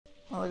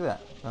Oh, look at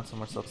that. Found some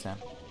more silk sand.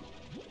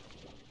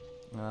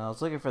 I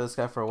was looking for this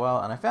guy for a while,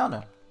 and I found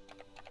him.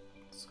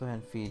 Let's go ahead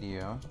and feed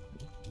you.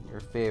 Your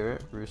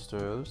favorite,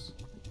 roosters.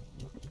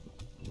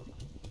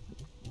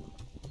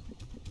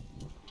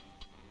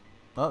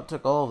 Oh,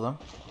 took all of them.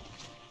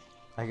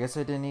 I guess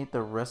I didn't eat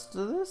the rest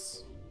of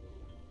this?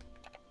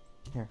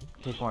 Here,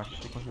 take more.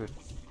 Take more food.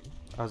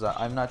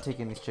 I'm not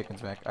taking these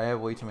chickens back. I have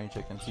way too many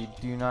chickens. You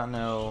do not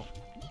know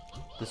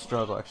the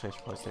struggle. Actually, I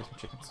should probably save some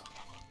chickens.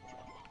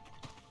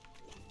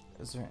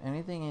 Is there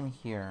anything in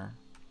here?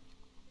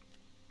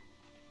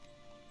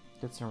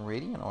 Get some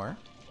radiant ore.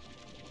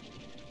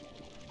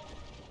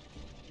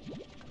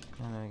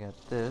 And then I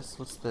got this.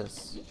 What's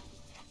this?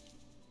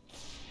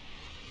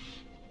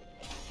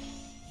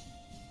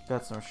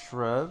 Got some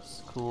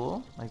shrubs.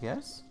 Cool, I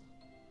guess.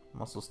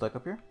 I'm also stuck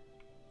up here.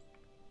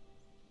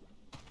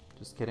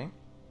 Just kidding.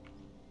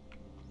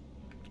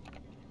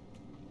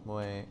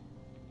 Wait.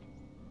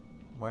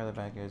 Why are the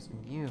bad guys?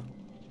 You.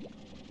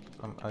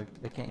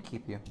 I can't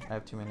keep you. I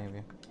have too many of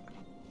you.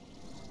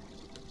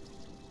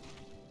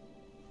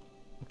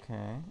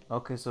 Okay.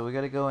 Okay, so we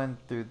gotta go in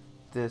through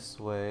this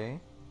way.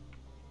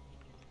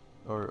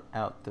 Or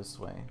out this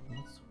way.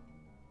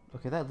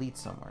 Okay, that leads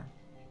somewhere.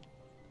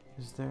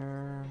 Is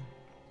there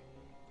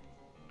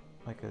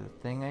like a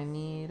thing I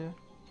need?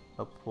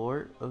 A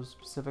plort? A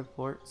specific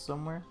plort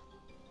somewhere?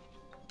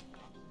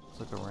 Let's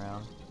look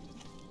around.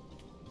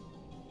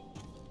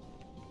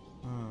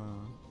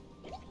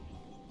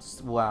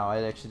 Wow,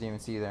 I actually didn't even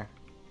see you there.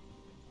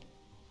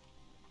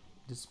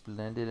 Just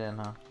blended in,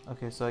 huh?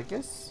 Okay, so I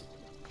guess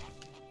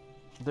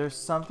there's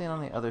something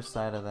on the other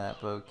side of that,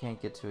 but we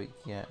can't get to it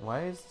yet.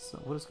 Why is this?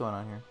 What is going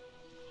on here?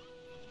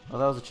 Oh,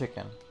 that was a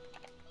chicken.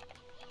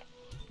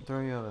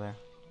 Throw you over there.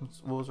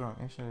 What was wrong?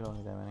 Actually, we don't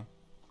need that many.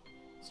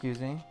 Excuse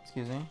me,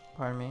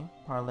 pardon me,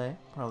 parlay.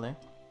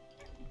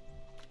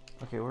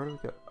 Okay, where do we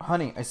go?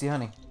 Honey, I see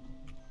honey.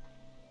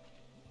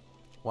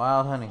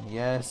 Wild honey,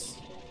 yes.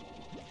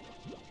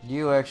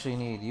 You actually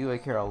need, I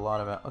care a lot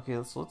about. Okay,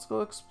 let's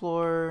go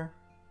explore.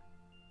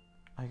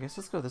 I guess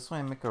let's go this way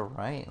and make a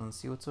right and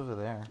see what's over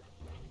there.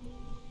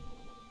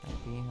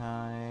 A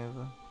beehive.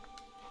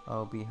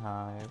 Oh,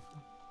 beehive.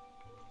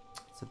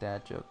 It's a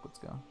dad joke, let's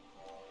go.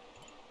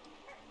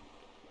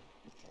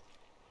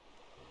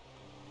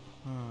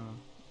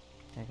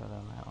 Can't go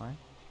down that way.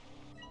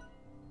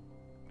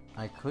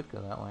 I could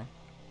go that way.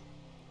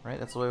 Right,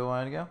 that's the way we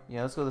wanted to go?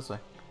 Yeah, let's go this way.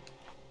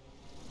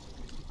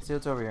 Let's see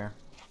what's over here.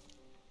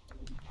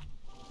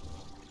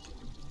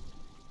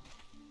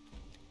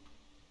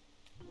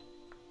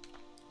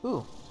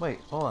 Ooh,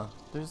 wait, hold on.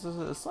 There's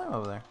a slime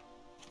over there.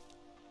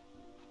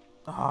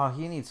 Oh,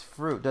 he needs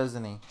fruit,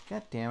 doesn't he?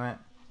 God damn it.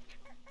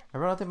 I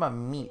wrote nothing about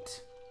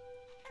meat.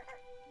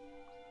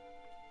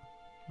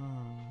 I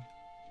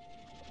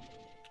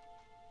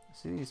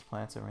see these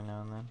plants every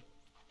now and then.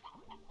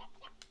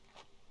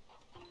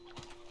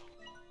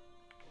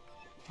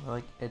 I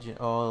like edging.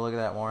 Oh, look at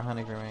that. More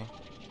honey for me.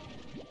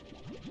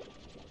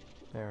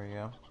 There we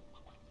go.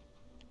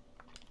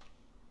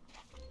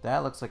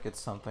 That looks like it's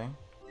something.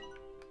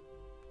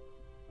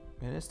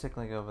 It is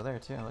tickling over there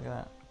too. Look at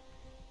that.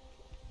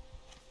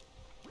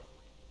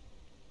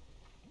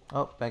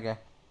 Oh, bad guy.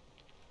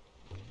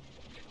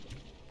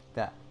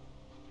 That.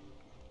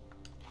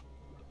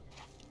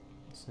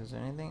 So is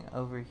there anything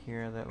over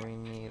here that we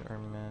need or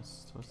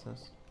missed? What's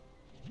this?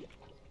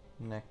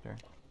 Nectar.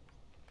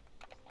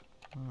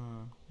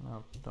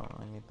 No, don't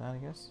really need that, I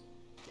guess.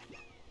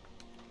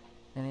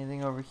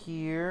 Anything over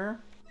here?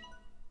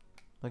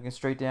 Looking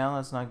straight down,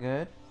 that's not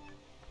good.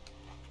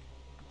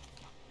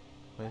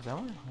 Wait, is that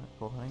one?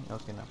 Gold honey?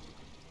 Okay, no.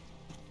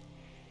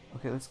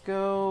 Okay, let's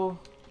go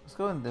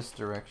in this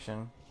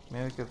direction.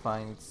 Maybe we could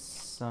find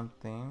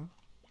something.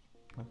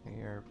 Okay,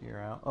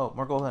 you're out. Oh,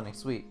 more gold honey,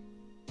 sweet.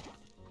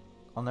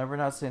 I'll never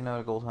not say no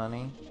to gold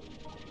honey.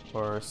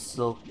 Or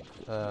silk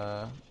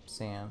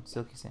sand.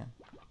 Silky sand.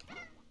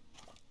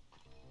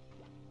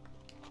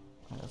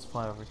 Right, let's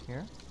fly over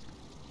here.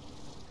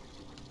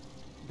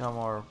 Got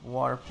more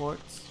water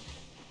plorts.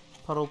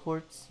 Puddle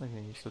plorts. Look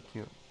at you, so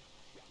cute.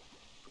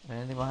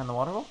 Anything behind the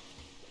waterfall?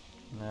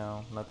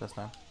 No, not this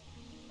time.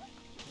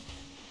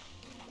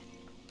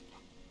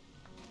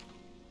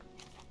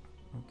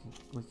 Okay,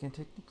 we can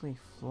technically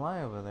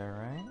fly over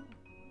there, right?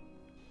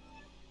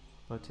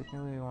 But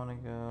technically we want to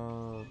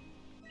go...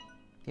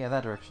 Yeah,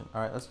 that direction.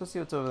 Alright, let's go see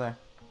what's over there.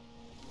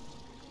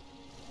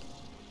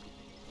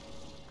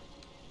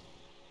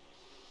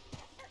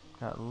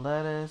 Got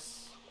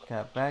lettuce.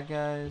 Got bad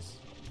guys.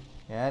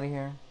 Get out of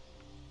here.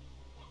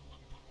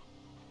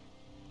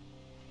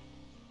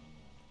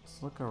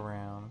 Let's look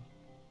around.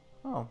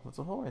 Oh, there's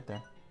a hole right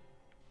there.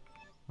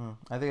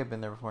 I think I've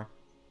been there before.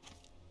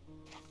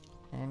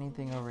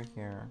 Anything over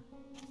here?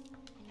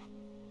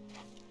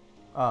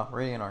 Oh,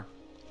 radiant ore.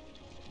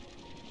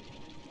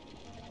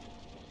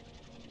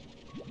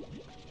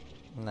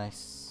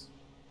 Nice.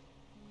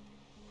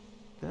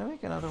 Did I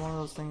make another one of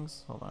those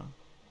things? Hold on.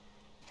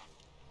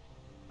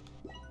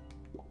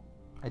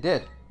 I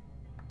did.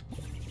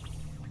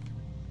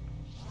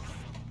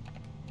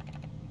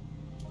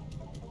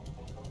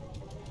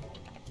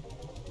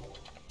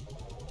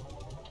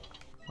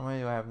 How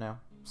many do I have now?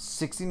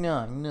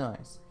 69.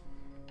 Nice.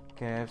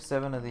 Okay, I have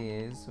 7 of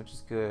these, which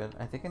is good.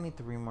 I think I need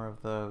 3 more of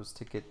those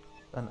to get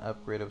an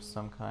upgrade of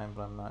some kind,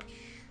 but I'm not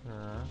sure.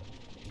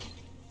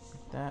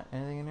 Like that.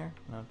 Anything in here?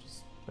 No,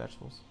 just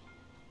vegetables.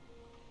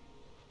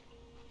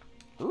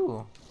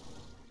 Ooh.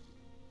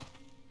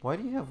 Why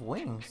do you have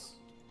wings?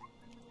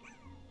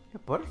 You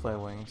have butterfly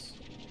wings.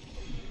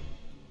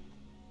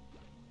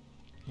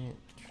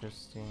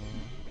 Interesting.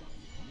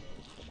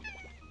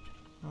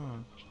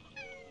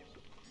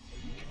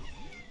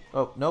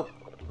 Oh, nope.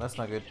 That's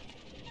not good.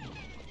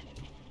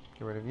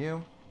 Get rid of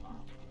you.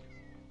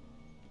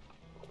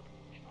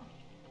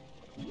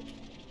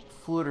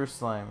 Flutter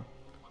slime.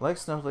 Like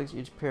snowflakes,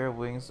 each pair of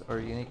wings are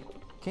unique.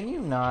 Can you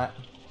not?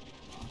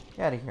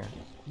 Get out of here.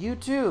 You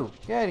too!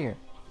 Get out of here.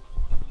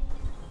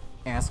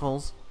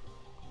 Assholes.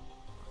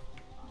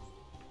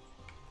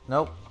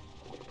 Nope.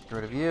 Get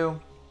rid of you.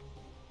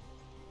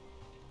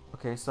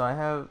 Okay, so I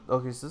have...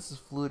 Okay, so this is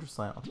Flutter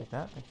slime. I'll take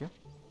that. Thank you.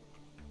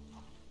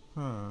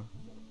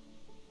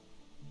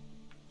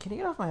 Can you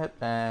get off my head?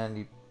 And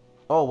you...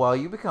 Oh, wow,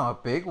 you become a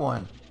big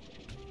one.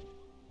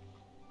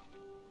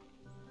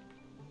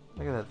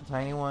 Look at that. The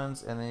tiny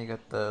ones, and then you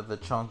got the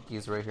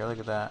chunkies right here. Look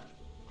at that.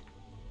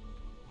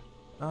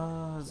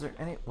 Is there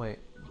any... Wait.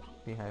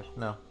 Beehive.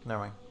 No,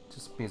 never mind.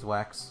 Just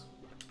beeswax.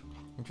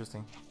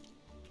 Interesting.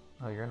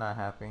 Oh, you're not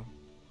happy.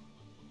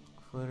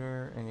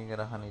 Flutter, and you got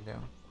a honeydew.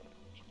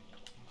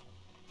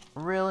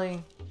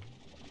 Really?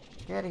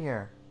 Get out of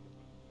here.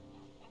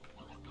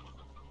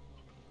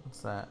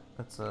 What's that?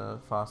 That's a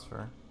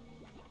phosphor.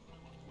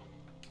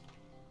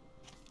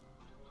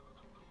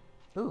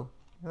 Ooh,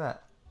 look at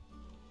that.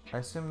 I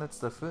assume that's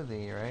the food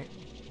they eat, right?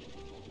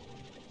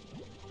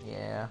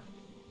 Yeah.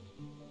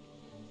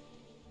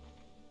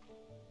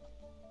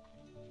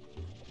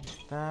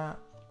 That.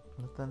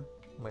 Nothing.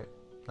 Wait,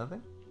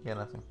 nothing? Yeah,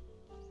 nothing.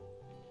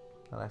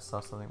 Thought I saw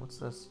something. What's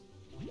this?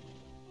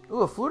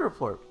 Ooh, a Flutter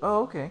plort.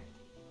 Oh, okay.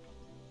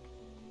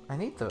 I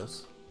need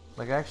those.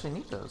 Like, I actually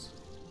need those.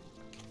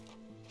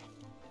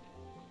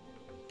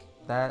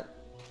 That...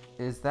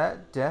 Is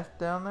that death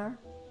down there?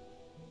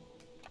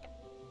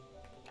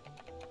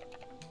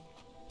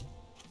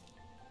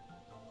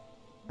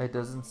 It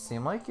doesn't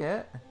seem like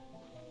it.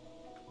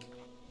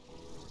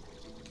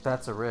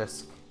 That's a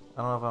risk.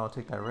 I don't know if I want to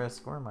take that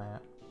risk. Where am I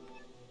at?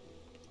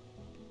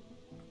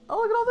 Oh,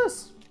 look at all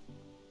this!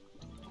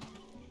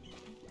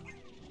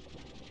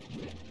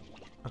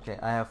 Okay,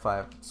 I have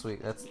 5.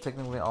 Sweet. That's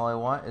technically all I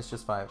want. It's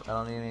just 5. I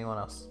don't need anyone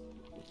else.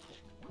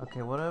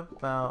 Okay, what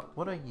about...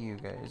 What are you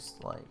guys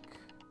like?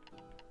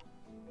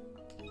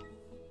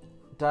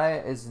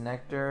 Diet is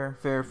nectar.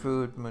 Fair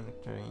food, moon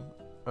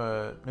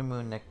nectar.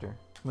 Moon nectar.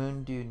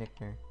 Moon dew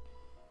nectar.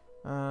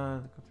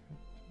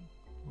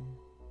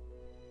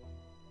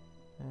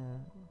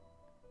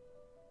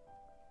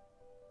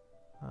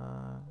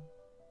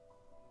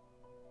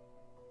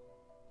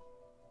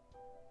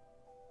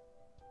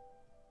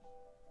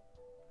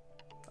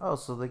 Oh,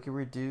 so they can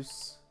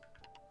reduce...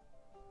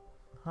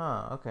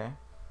 Huh, okay.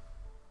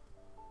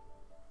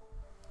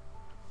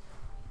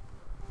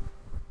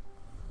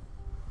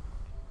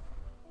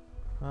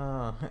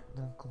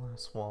 The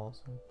glass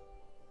walls.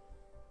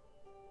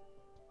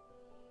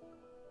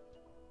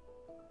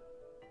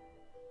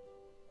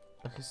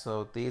 Okay,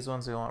 so these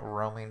ones we want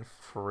roaming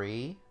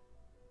free?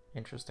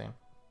 Interesting.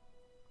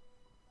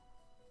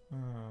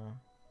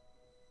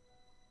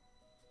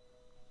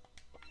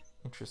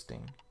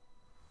 Interesting.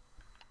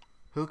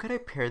 Who could I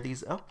pair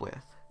these up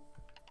with?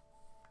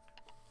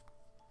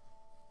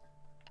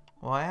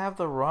 Well, I have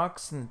the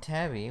rocks and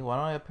Tabby. Why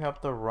don't I pair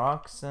up the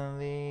rocks and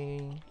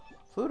the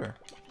Flutter?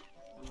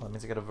 Well, that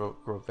means I gotta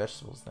grow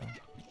vegetables then.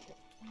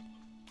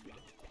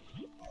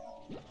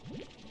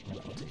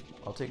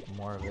 I'll take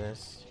more of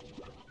this.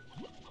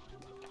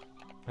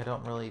 I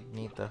don't really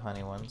need the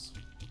honey ones.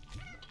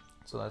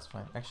 So that's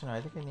fine. Actually, no,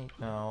 I think I need...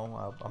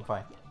 No, I'm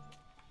fine.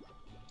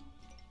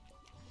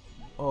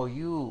 Oh,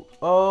 you...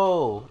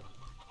 Oh!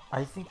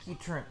 I think you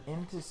turn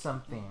into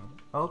something.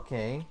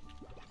 Okay.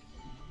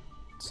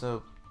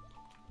 So,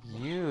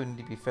 you need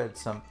to be fed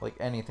some... Like,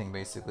 anything,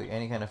 basically.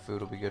 Any kind of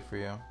food will be good for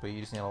you. But you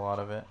just need a lot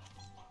of it.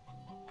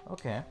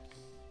 Okay.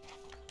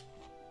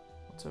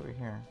 What's over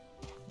here?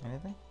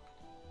 Anything?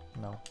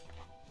 No.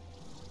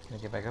 Can I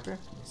get back up here?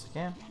 Yes, I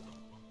can.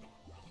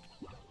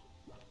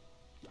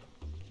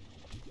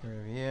 Get rid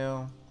of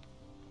you.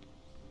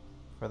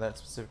 For that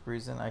specific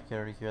reason, I can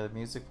already hear the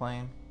music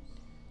playing.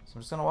 So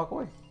I'm just gonna walk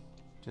away.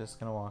 Just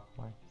gonna walk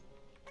away.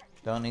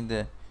 Don't need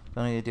to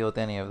deal with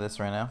any of this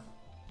right now.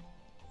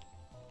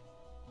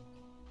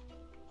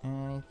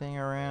 Anything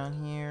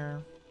around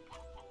here?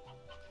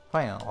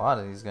 Finding a lot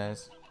of these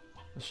guys.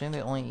 It's a shame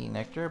they only eat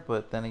nectar,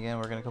 but then again,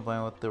 we're gonna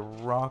combine with the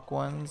rock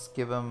ones.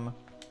 Give them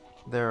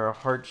their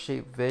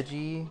heart-shaped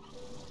veggie.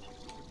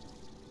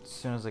 As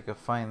soon as I could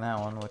find that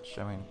one, which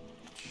I mean,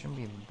 shouldn't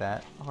be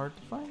that hard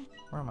to find.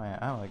 Where am I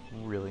at? I'm like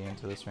really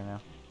into this right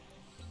now.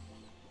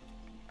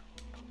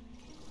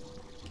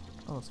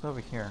 Oh, let's go over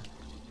here.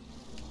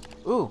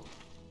 Ooh!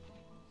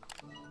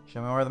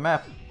 Show me more of the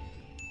map.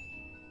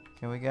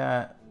 Okay, we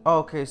got Oh,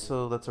 okay,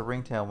 so that's a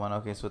ringtail one.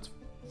 Okay, so it's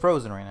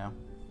frozen right now.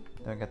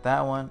 Then I got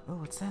that one. Oh,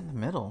 what's that in the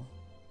middle?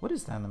 What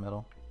is that in the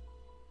middle?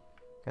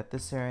 Got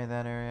this area,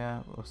 that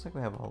area. Looks like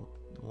we have a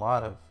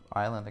lot of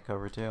island to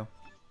cover too.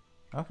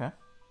 Okay.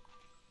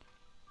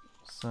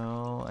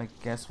 So I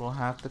guess we'll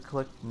have to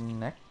collect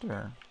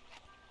nectar.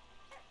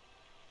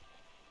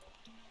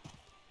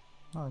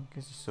 Oh, I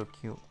guess you're so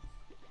cute.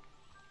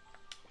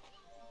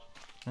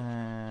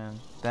 And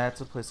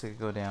that's a place I could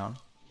go down.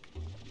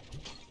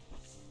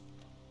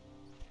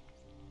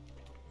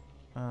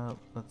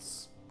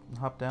 Let's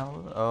hop down a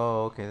little bit.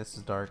 Oh, okay, this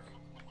is dark.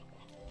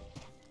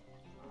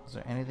 Is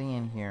there anything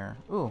in here?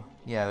 Ooh,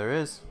 yeah, there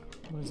is.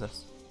 What is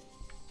this?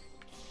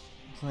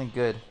 Something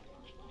good.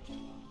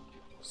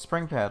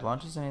 Spring pad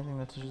launches anything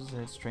that touches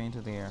it straight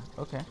into the air.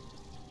 Okay.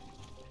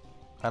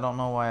 I don't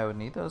know why I would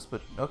need those,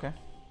 but okay.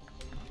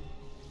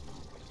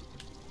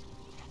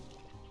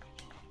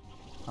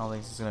 I don't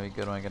think this is gonna be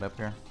good when I get up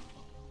here.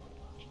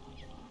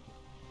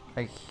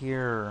 I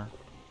hear.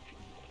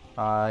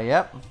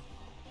 Yep.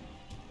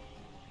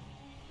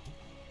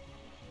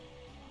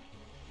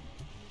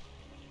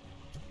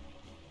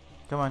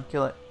 Come on,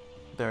 kill it.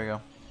 There we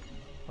go.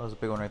 That was a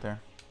big one right there.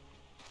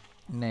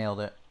 Nailed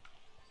it.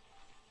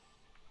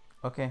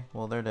 Okay,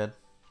 well they're dead.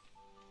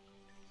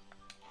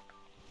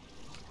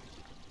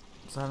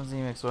 So how does he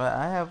mix? So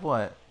I have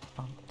what?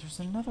 Oh, there's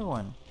another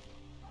one.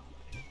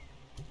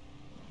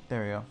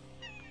 There we go.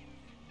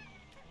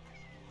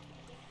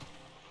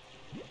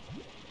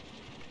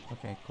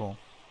 Okay, cool.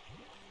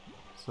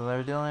 So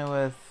they're dealing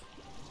with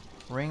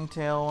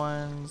ringtail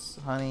ones,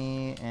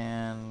 honey,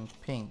 and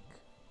pink,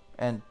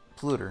 and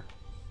Flutter.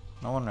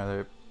 No wonder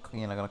they're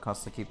gonna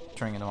constantly keep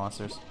turning into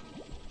monsters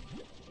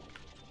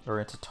or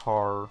into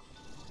tar.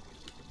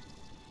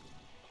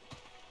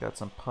 Got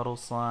some puddle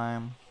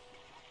slime.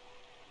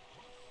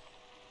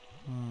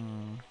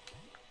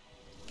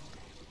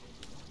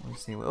 Let me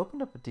see. We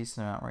opened up a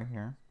decent amount right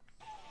here.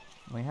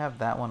 We have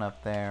that one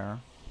up there.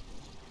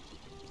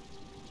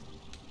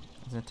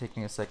 It's gonna take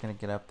me a second to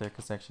get up there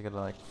because I actually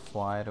gotta like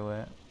fly to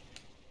it.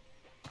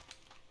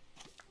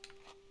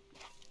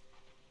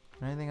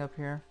 Anything up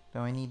here that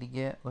I need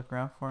to look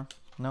around for?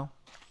 No?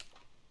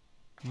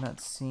 I'm not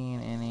seeing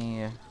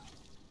anything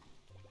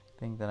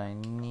that I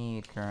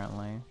need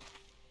currently.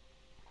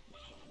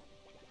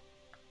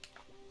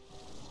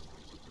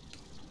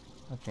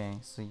 Okay,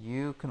 so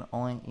you can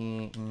only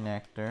eat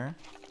nectar.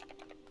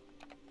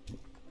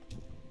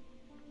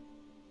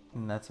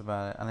 And that's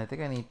about it. And I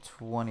think I need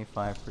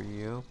 25 for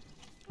you.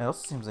 It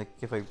also seems like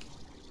if I...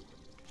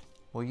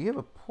 Well, you have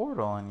a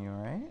portal on you,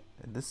 right?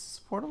 This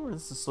is a portal or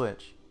this is a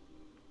switch?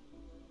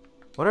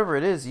 Whatever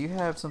it is, you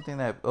have something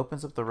that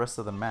opens up the rest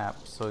of the map.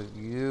 So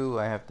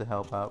I have to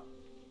help out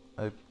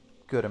a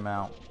good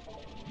amount.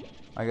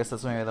 I guess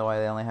that's maybe why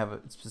they only have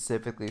it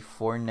specifically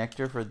for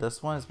nectar for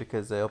this one, is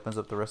because it opens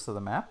up the rest of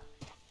the map.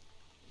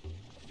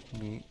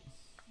 Yeet.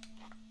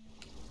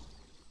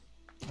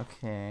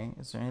 Okay,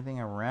 is there anything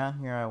around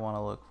here I want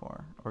to look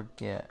for or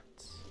get?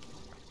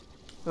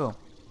 Oh,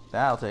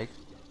 that I'll take.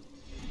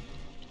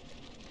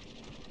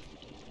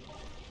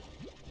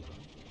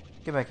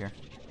 Get back here.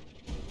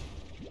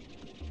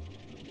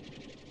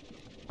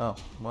 Oh,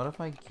 what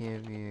if I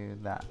give you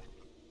that?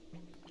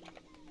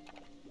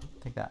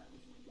 Take that.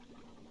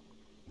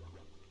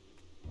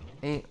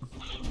 8.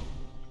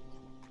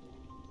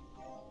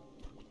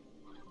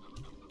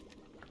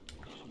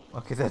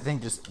 Okay, that thing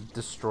just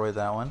destroyed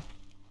that one.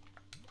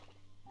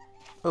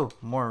 Oh,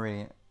 more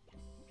radiant.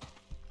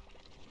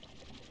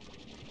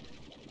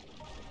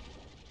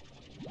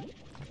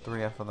 Got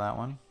 3F of that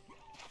one.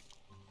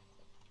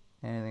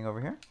 Anything over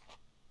here?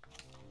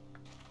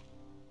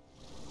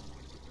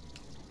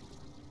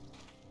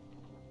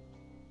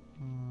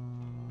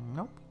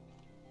 Nope.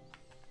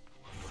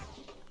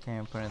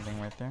 Can't put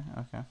anything right there.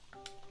 Okay.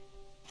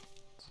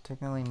 So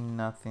technically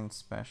nothing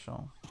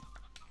special.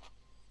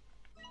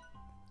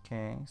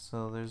 Okay,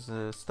 so there's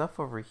stuff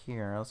over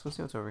here. Let's go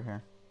see what's over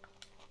here.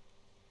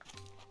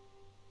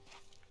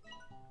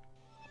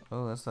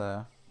 Oh,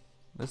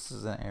 this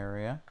is an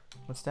area.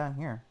 What's down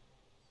here?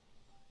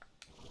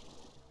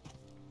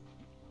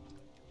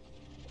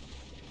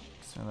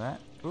 So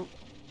that. Ooh.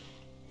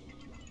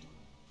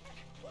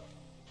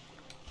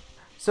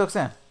 Silk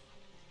sand.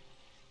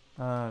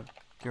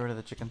 Get rid of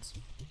the chickens.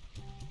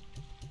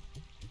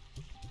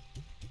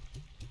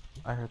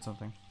 I heard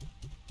something.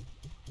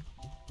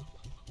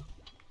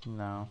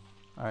 No.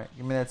 Alright,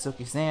 give me that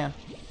silky sand.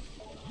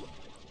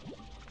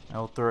 I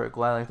will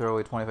gladly throw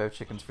away 25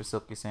 chickens for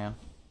silky sand.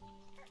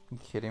 Are you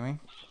kidding me?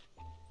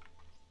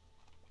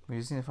 We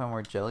just need to find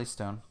more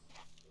jellystone.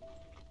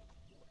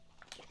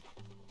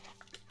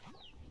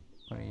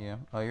 What are you?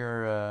 Oh,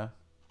 you're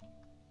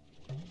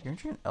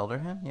an elder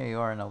hen? Yeah, you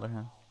are an elder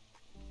hen.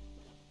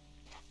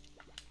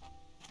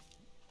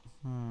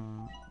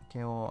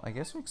 Okay, well, I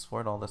guess we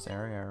explored all this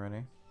area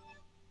already.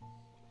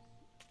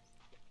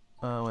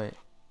 Oh, wait.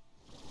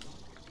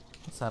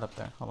 What's that up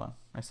there? Hold on.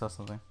 I saw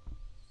something.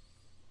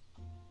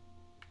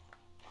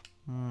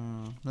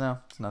 No,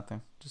 it's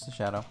nothing. Just a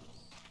shadow.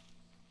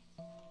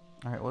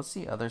 Alright, what's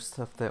the other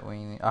stuff that we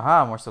need?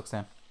 Aha, more silk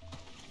sand.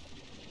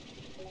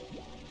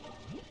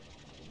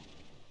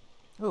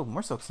 Ooh,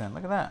 more silk sand.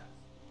 Look at that.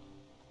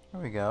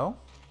 There we go.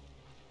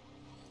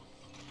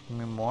 Give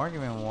me more,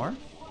 give me more.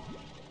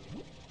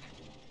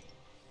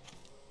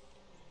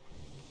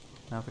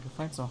 Now if we can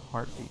find some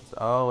heartbeats.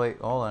 Oh, wait,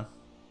 hold on.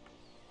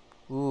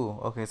 Ooh,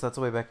 okay, so that's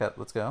the way back up.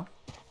 Let's go.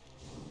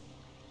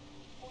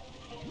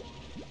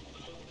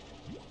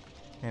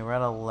 Okay, we're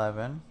at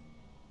 11.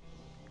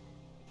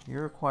 You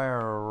require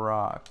a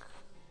rock.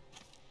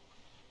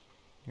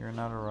 You're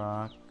not a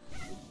rock.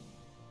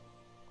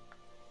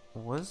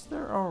 Was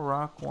there a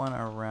rock one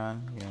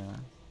around here?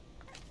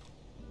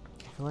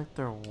 I feel like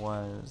there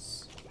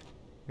was.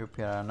 You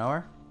appear out of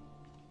nowhere?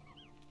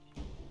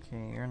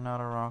 Okay, you're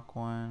not a rock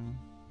one.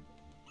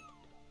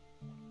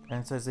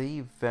 And it says I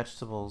eat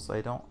vegetables.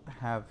 I don't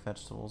have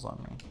vegetables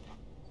on me.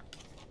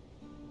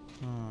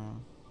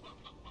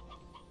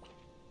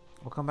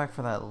 We'll come back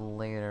for that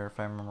later if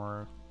I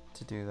remember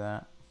to do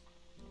that.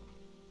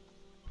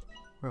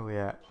 Where are we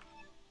at?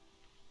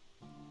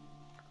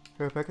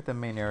 We're back at the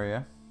main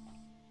area.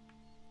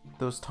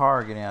 Those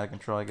tar are getting out of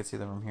control. I can see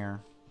them from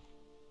here.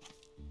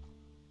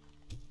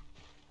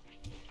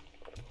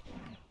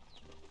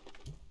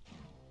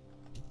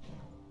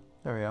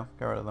 There we go.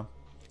 Got rid of them.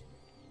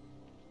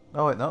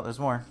 Oh wait, no, there's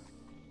more.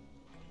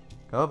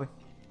 Kobe.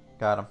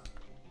 Got him.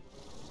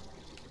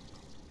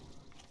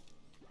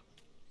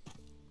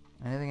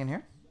 Anything in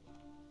here?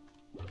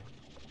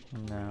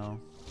 No.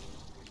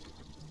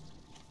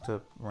 It's a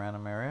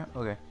random area.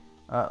 Okay.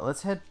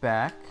 Let's head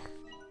back.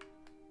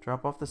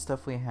 Drop off the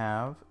stuff we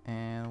have,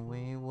 and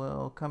we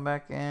will come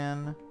back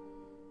and...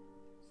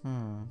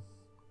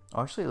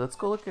 Actually, let's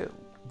go look at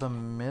the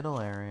middle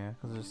area,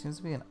 because there seems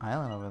to be an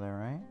island over there,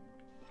 right?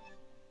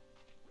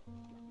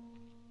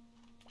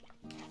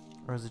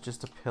 Or is it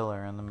just a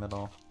pillar in the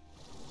middle?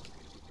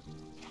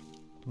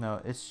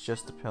 No, it's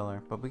just a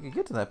pillar, but we could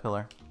get to that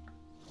pillar.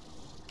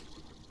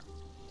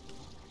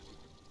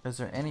 Is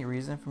there any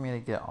reason for me to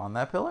get on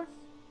that pillar?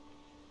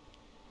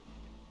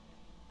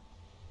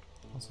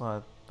 Also,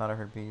 I thought I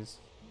heard bees.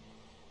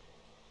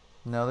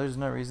 No, there's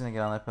no reason to get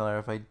on that pillar.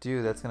 If I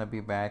do, that's going to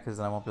be bad because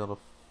then I won't be able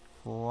to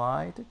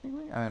fly,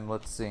 technically. I mean,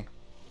 let's see.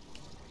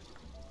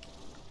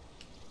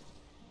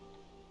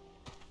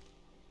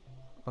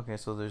 Okay,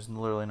 so there's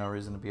literally no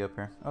reason to be up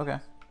here. Okay.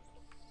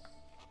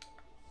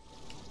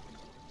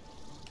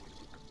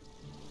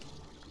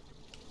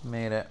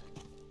 Made it.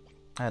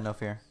 I had no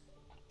fear.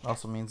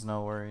 Also means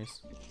no worries.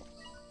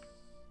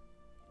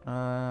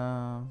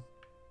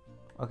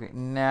 Okay,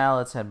 now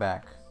let's head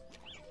back.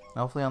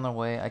 Hopefully on the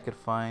way I could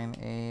find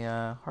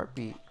a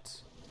heartbeat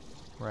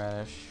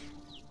radish.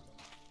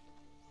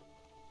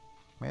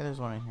 Maybe there's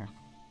one in here.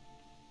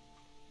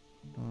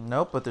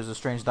 Nope, but there's a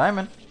strange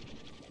diamond.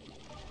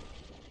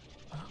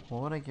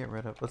 What would I get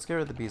rid of? Let's get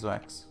rid of the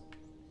beeswax.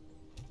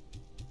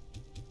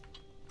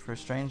 For a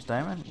strange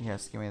diamond?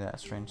 Yes, give me that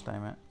strange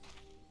diamond.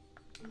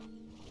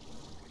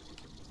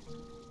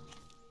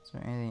 Is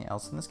there anything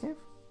else in this cave?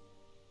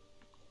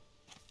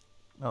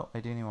 Oh, I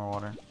do need more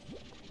water.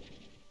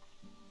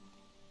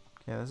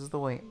 Okay, this is the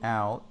way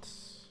out.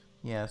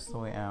 Yes, the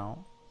way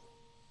out.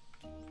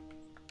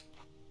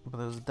 But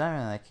there was a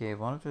diamond in that cave.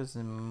 I wonder if there's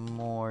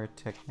more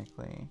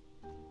technically.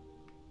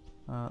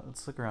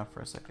 Let's look around for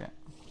a second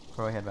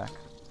before I head back.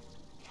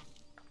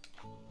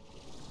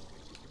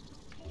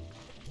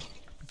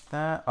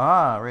 That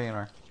radiant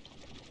ore.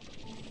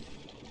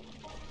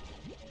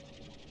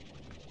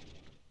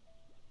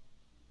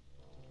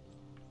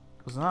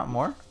 Was there not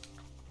more?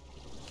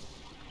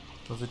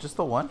 Was it just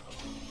the one?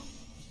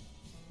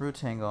 Root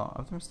tangle.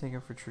 I'm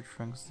mistaken for tree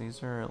trunks.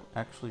 These are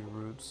actually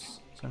roots.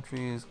 Some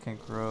trees can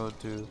grow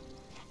to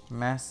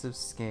massive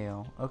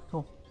scale. Okay,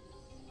 cool.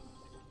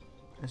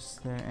 Is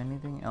there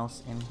anything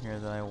else in here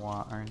that I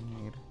want or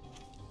need?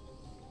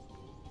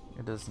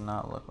 It does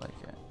not look like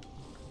it.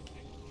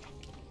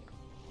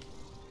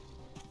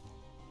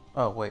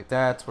 Oh wait,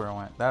 that's where it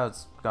went.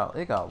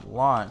 It got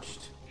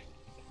launched.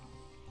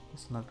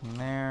 There's nothing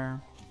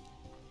there.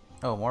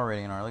 Oh, more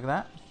radiant ore. Look at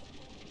that.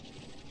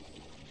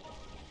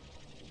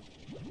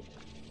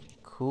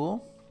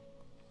 Cool.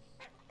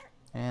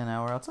 And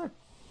now we're outside.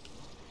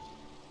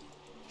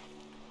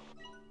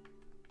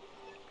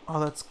 Oh,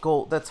 that's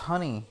gold. That's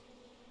honey.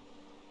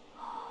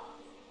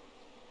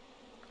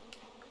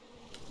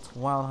 It's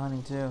wild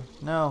honey too.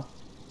 No.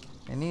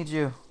 I need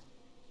you.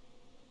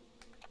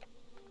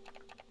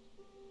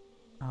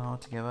 I don't know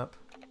what to give up.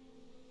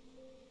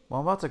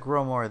 Well, I'm about to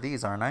grow more of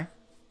these, aren't I?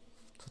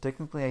 So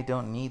technically I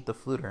don't need the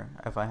flutter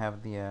if I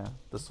have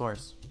the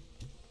source.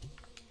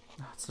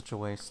 Oh, it's such a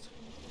waste.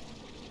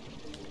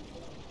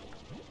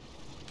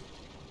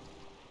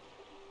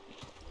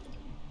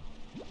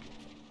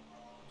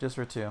 Just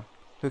for 2.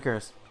 Who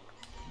cares?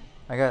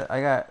 I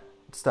got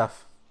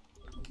stuff.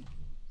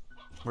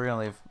 We're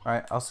gonna leave.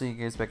 Alright, I'll see you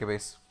guys back at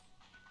base.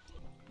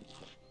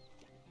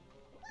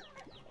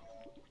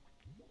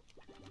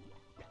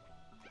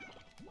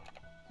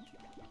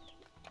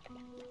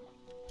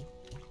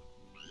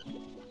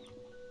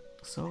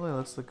 So it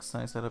looks like a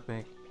nice setup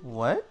bake.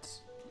 What?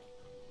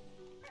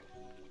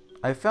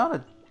 I found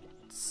a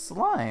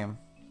slime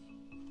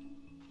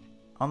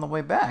on the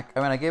way back.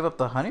 I mean, I gave up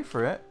the honey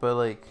for it, but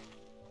like,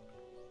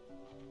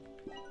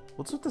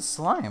 what's with the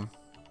slime?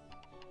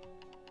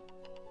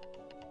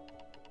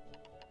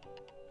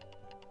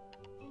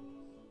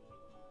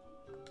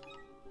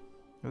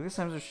 These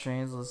slimes are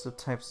strange. List of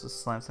types of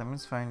slimes.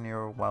 Slimes found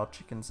near wild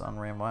chickens on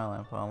Rainbow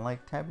Island. But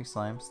unlike tabby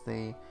slimes,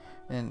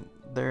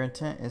 their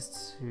intent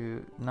is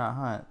to not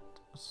hunt.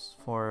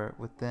 For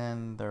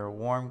within their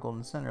warm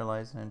golden center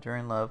lies an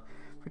enduring love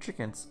for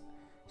chickens.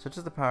 Such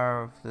is the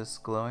power of this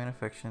glowing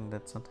affection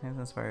that sometimes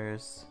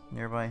inspires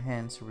nearby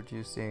hens to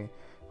produce a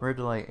rare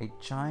delight, a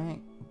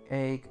giant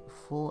egg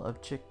full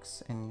of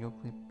chicks and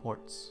yolky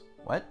plorts.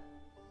 What?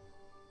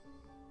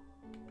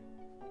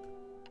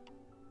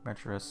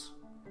 Beatrix.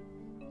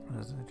 What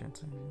is that?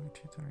 Jensen,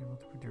 chickens are able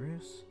to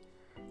produce.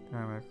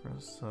 There are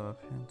micros of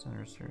hens and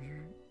research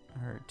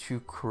are too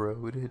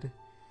crowded.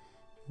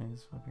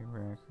 Eggs will be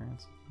rare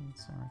occurrence.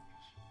 Eggs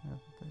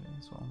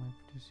will only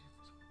produce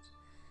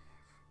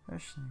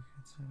especially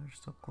they're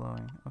still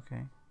glowing.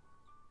 Okay.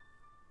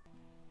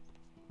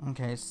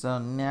 Okay, so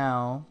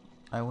now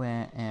I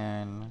went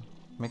and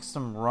mixed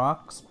some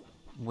rocks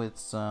with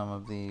some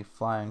of the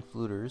flying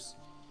fluters.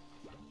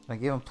 I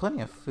gave them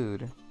plenty of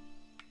food.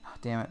 Oh,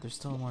 damn it, there's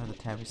still more of the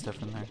tabby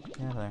stuff in there.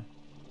 Yeah,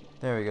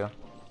 there we go.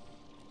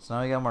 So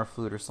now we got more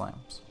fluter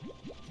slimes.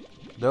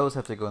 Those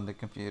have to go in the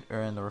computer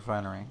or in the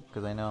refinery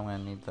because I know I'm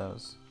gonna need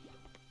those.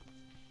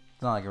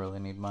 It's not like I really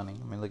need money.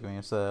 I mean, look at me.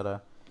 It's at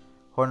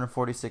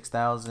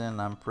 146,000.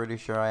 I'm pretty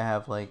sure I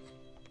have like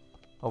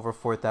over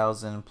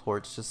 4,000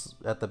 plorts just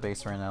at the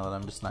base right now that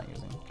I'm just not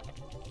using.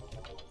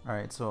 All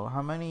right. So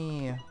how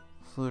many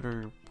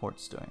fluter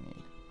ports do I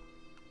need?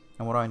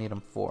 And what do I need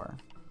them for?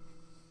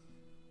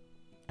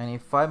 I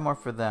need 5 more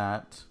for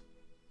that,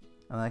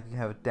 and I can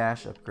have a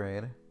dash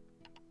upgrade.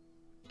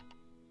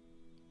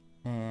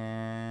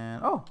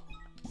 And oh,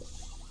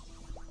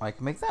 I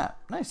can make that.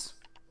 Nice.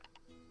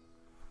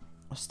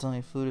 I still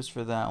need fluters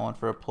for that one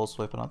for a pulse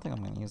whip. I don't think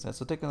I'm gonna use that.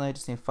 So technically, I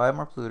just need 5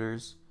 more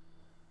fluters,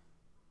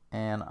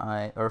 and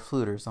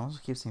fluters. I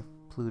almost keep saying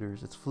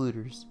fluters. It's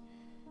fluters,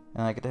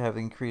 and I get to have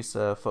increased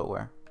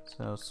footwear.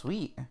 So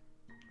sweet.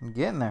 I'm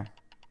getting there.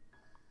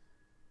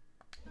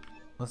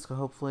 Let's go.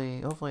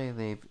 Hopefully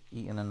they've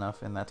eaten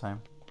enough in that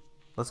time.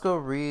 Let's go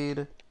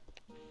read.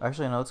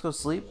 Actually, no. Let's go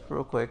sleep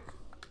real quick.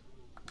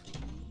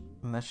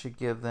 And that should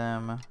give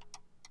them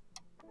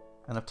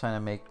enough time to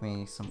make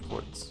me some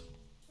plorts.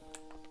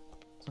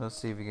 So let's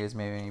see if you guys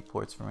made any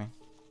plorts for me.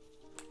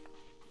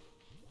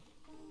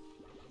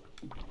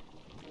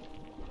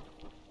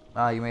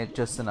 Ah, you made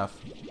just enough.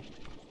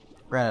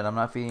 Granted, I'm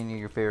not feeding you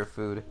your favorite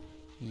food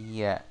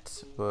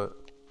yet, but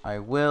I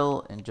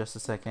will in just a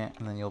second,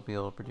 and then you'll be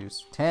able to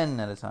produce 10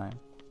 at a time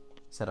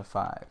instead of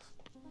 5.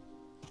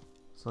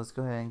 So let's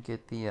go ahead and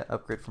get the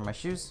upgrade for my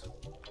shoes.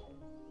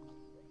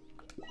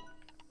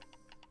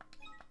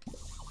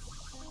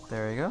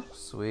 There you go.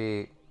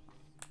 Sweet.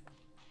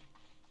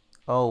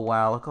 Oh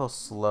wow, look how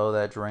slow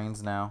that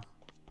drains now.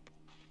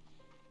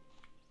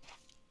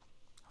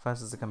 How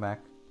fast does it come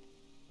back?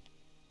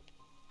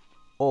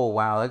 Oh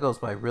wow, that goes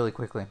by really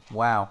quickly.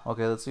 Wow.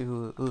 Okay, let's see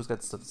who's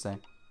got stuff to say.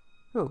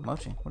 Ooh,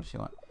 Mochi. What does she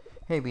want?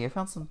 Hey B, I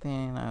found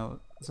something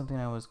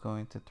I was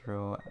going to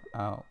throw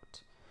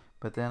out.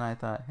 But then I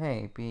thought,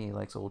 hey, B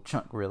likes old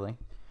junk, really.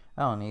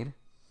 I don't need.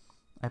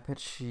 I bet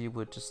she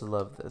would just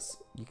love this.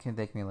 You can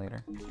thank me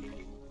later.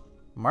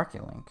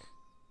 Market link.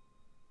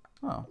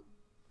 Oh.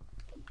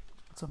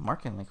 What's a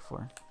market link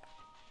for?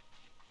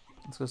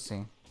 Let's go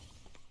see.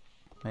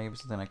 Maybe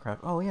something I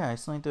craft. Oh yeah, I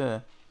still need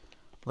to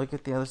look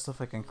at the other stuff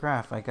I can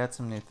craft. I got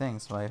some new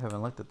things, but I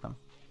haven't looked at them.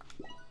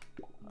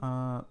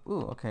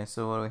 Ooh, okay,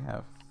 so what do we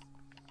have?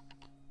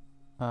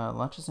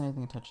 Launches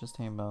anything touches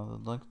tame bell.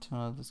 The look tone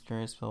of this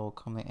curious spell will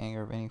calm the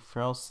anger of any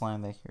feral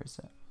slime that hears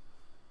it.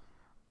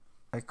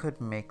 I could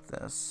make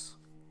this,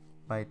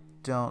 but I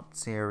don't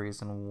see a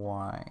reason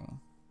why.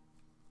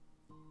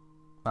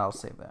 I'll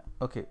save that.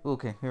 Okay,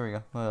 here we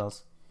go. What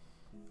else?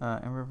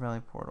 Ember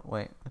Valley Portal.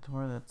 Wait, a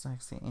door that's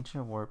actually the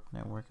ancient warp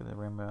network of the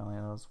Rainbow Valley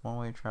allows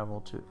one-way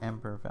travel to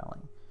Ember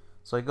Valley.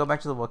 So I go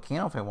back to the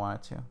volcano if I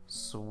wanted to.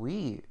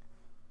 Sweet.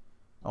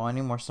 Oh, I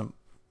need some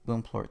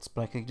boom plorts,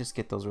 but I could just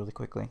get those really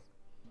quickly.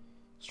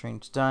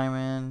 Strange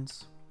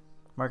diamonds.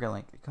 Market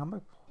link. A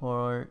combat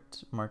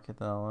port market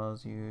that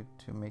allows you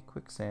to make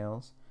quick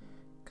sales.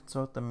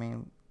 Consult the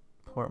main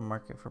port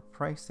market for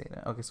price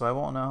data. Okay, so I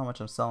won't know how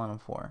much I'm selling them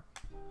for.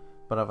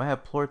 But if I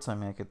have plorts on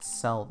me, I could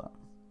sell them.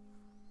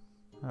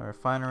 A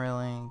refinery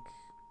link.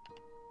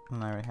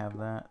 And I already have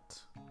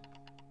that.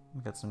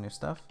 We got some new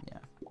stuff. Yeah.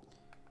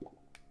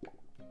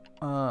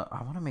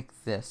 I want to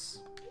make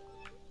this.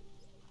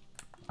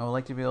 I would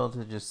like to be able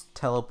to just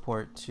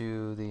teleport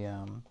to the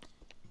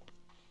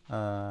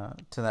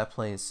to that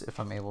place if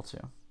I'm able to,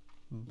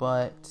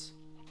 but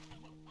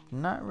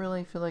not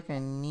really feel like I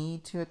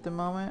need to at the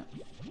moment.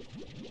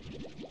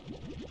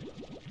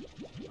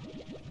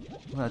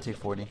 I'm gonna take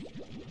 40.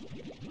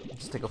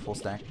 Just take a full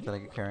stack that I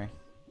could carry,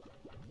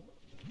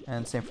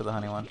 and same for the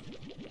honey one.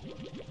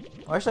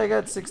 Well, actually, I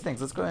got 6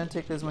 things. Let's go ahead and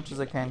take as much as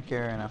I can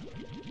carry now.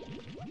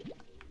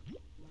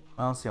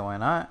 I don't see why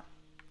not.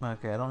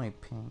 Okay, I don't need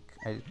pink.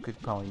 I could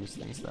probably use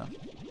these though.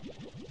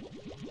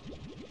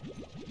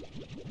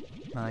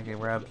 Now I can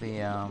grab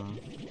the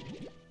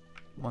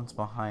ones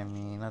behind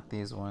me, not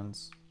these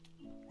ones.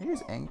 Are you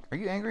guys are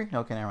you angry?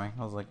 Okay, never mind.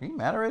 I was like, are you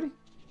mad already?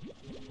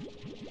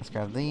 Let's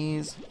grab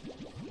these.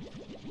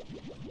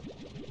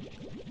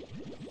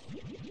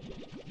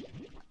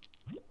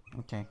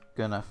 Okay,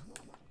 good enough.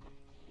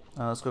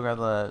 Let's go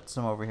grab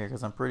some over here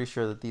because I'm pretty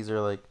sure that these are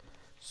like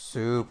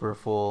super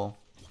full.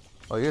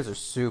 Oh, you guys are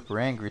super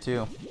angry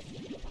too.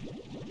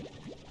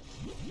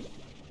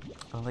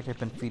 I don't think I've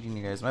been feeding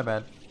you guys. My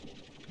bad.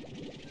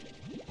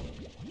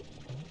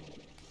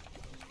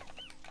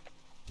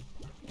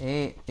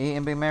 Eat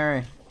and be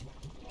merry.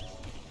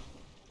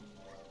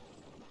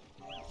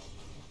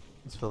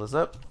 Let's fill this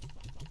up.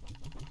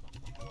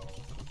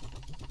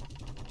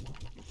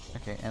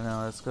 Okay, and then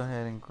let's go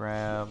ahead and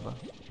grab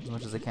as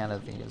much as I can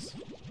of these.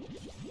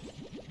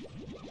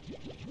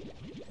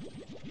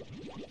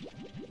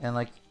 And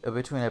like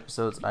between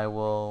episodes, I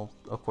will,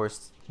 of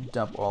course,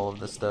 dump all of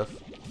this stuff.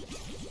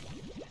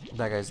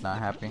 That guy's not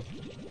happy.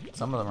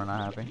 Some of them are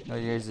not happy. Oh,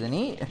 you guys didn't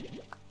eat?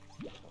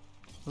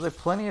 There's like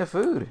plenty of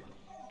food.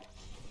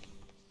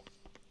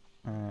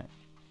 Alright.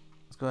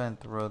 Let's go ahead and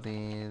throw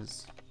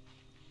these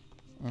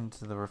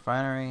into the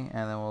refinery,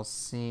 and then we'll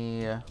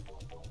see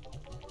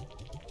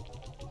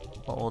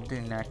what we'll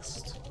do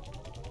next.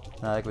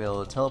 Now I could be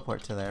able to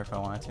teleport to there if I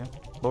wanted to.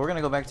 But we're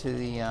gonna go back to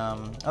the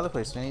other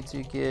place. We need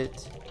to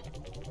get...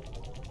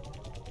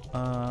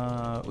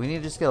 we need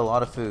to just get a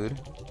lot of food,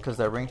 because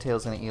that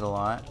ringtail's gonna eat a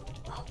lot.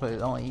 But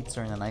it only eats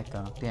during the night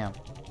though. Damn.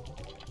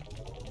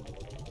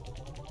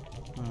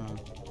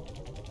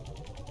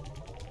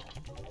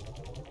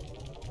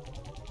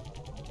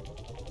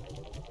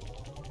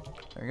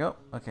 There we go.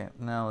 Okay,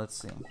 now let's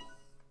see.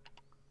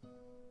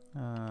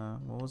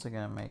 What was I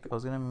gonna make? I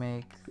was gonna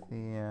make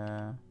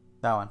the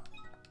that one.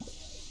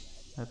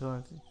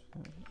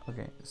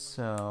 Okay,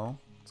 so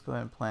let's go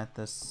ahead and plant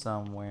this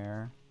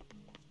somewhere.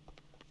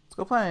 Let's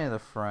go plant it in the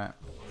front.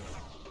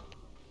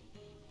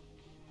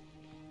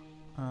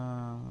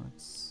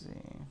 Let's see.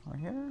 Right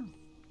here?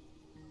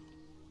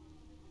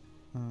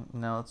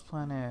 No, let's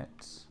plant it.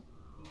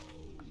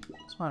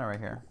 Let's plant it right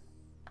here.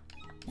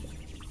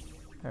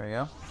 There we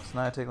go. So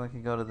now I technically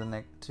can go to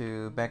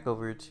the back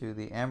over to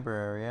the amber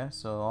area,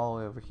 so all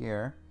the way over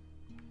here,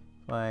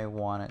 if I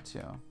wanted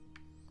to.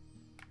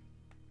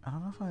 I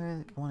don't know if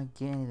I want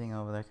to get anything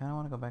over there. I kind of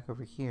want to go back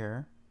over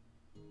here.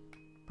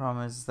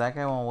 Problem is, that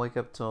guy won't wake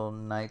up till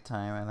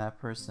nighttime, and that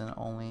person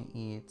only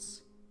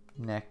eats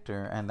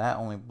nectar, and that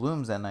only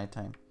blooms at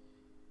nighttime.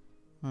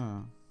 I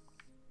don't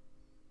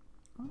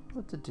know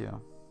what to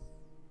do.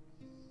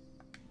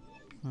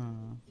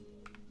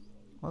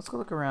 Let's go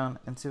look around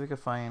and see if we can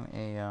find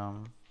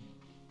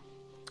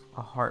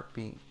a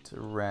heartbeat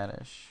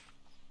radish.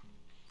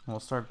 And we'll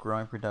start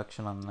growing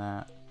production on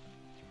that.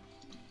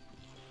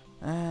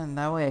 And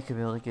that way I could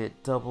be able to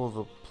get double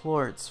the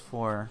plorts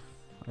for...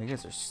 Oh, you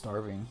guys are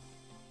starving.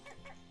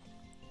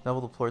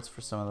 Double the plorts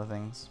for some of the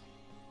things.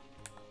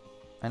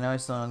 I know I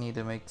still need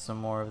to make some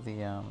more of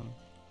the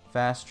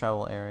fast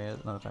travel area.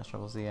 Not the fast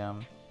travels,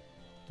 the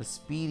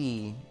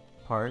speedy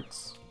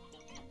parts.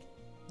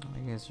 Oh,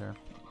 you guys are...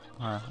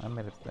 I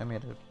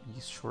made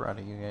a short out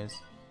of you guys.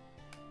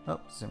 Oh,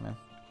 zoom in.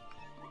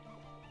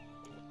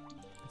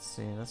 Let's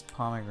see, that's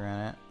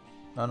pomegranate.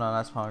 Oh no,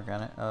 that's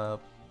pomegranate.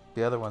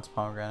 The other one's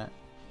pomegranate.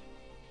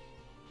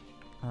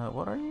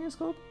 What are you guys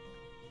called?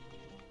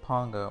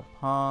 Pongo.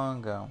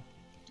 Pongo.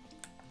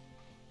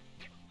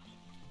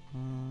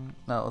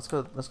 No, let's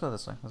go this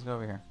way. Let's go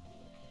over here.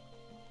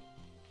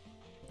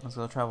 Let's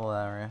go travel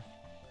that area.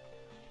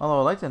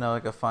 Although I'd like to know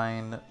if I could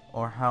find,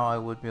 or how I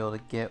would be able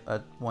to get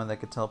one that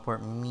could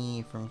teleport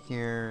me from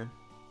here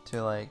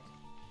to like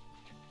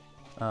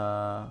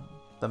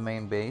the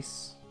main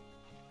base.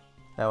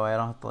 That way I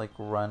don't have to like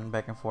run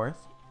back and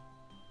forth.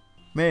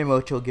 Maybe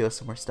Mocho will give us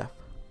some more stuff.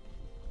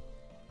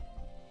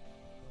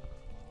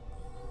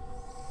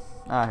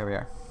 Ah, here we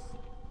are.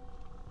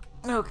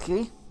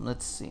 Okay,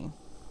 let's see.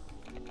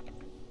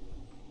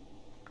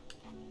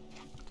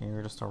 Okay,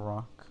 you're just a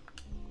rock.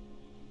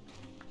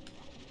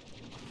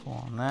 Full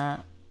on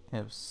that. We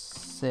have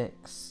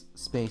 6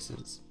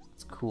 spaces.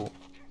 It's cool.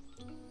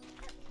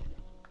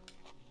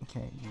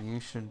 Okay, you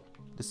should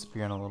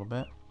disappear in a little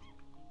bit.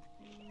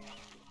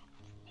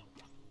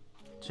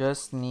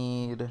 Just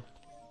need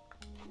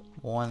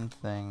one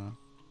thing,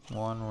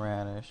 one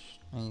radish,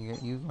 and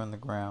you on the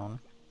ground.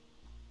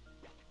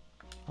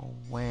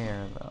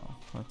 Where though?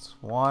 It's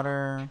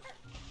water.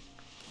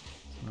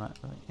 I'm not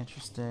really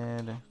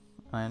interested.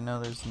 I know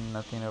there's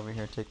nothing over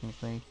here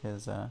technically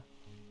because I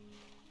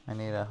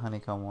need a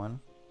honeycomb one,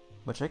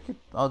 which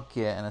I'll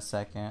get in a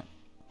second.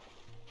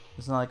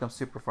 It's not like I'm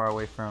super far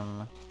away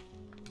from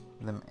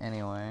them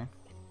anyway.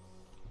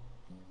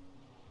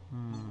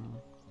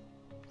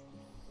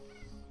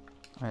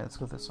 Alright, let's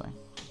go this way.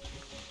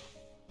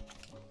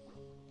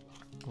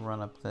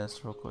 Run up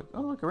this real quick.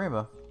 Oh, look, a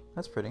rainbow.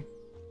 That's pretty.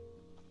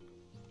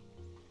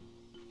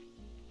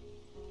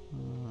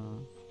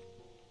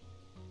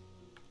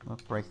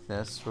 Let's break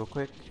this real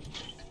quick.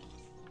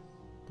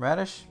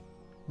 Radish?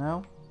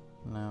 No?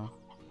 No.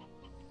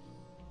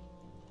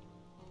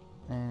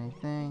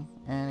 Anything?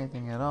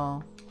 Anything at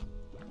all?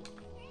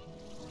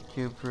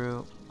 Cube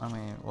fruit. I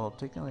mean, well,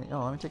 technically...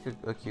 Oh, let me take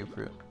a cube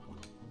fruit.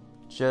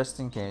 Just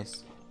in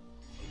case.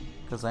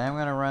 Because I am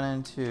going to run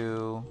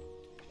into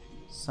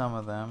some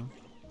of them.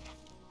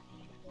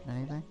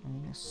 Anything?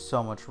 Anything?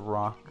 So much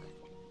rock.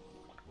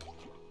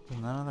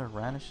 None of the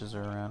radishes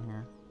are around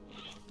here.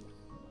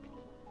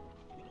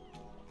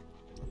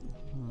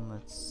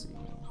 Let's see.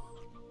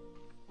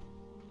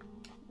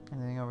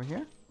 Anything over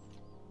here?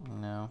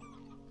 No.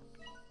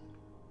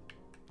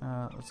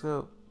 Let's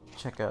go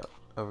check out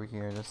over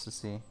here just to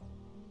see.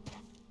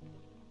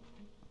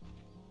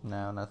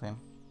 No, nothing.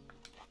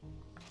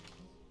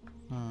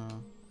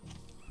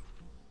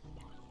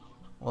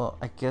 Well,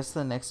 I guess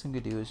the next thing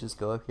to do is just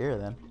go up here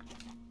then.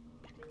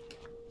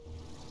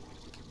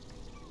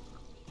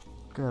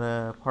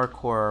 Gotta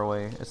parkour our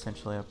way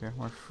essentially up here.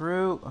 More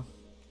fruit.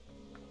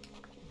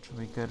 Which will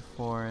be good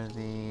for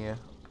the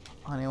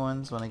honey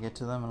ones when I get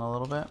to them in a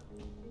little bit.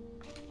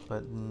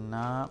 But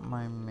not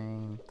my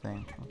main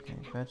thing. Okay,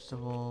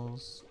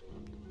 vegetables.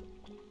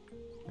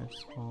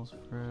 Vegetables,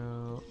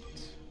 fruit.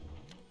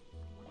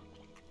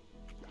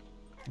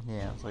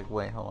 Yeah, it's like,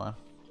 wait, hold on.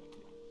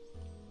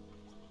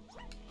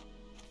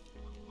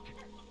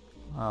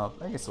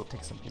 I guess I'll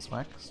take some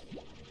beeswax.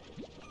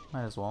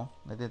 Might as well.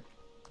 I did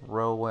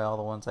throw away all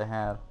the ones I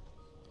had.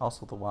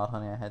 Also the wild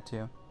honey I had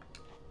too.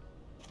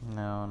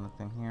 No,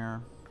 nothing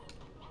here.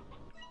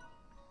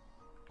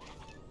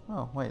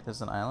 Oh, wait,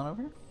 there's an island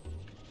over here?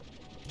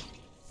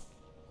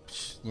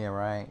 Yeah,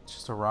 right. It's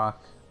just a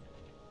rock.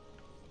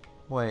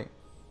 Wait.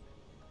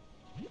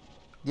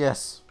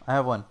 Yes, I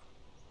have one.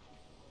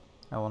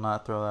 I will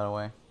not throw that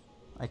away.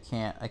 I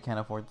can't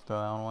afford to throw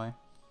that one away.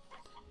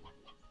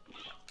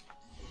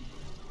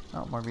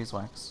 Oh, more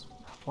beeswax.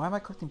 Why am I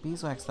collecting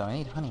beeswax though? I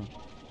need honey.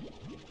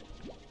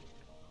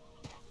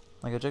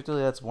 Like,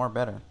 objectively, that's more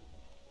better.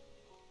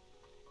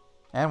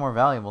 And more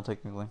valuable,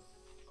 technically.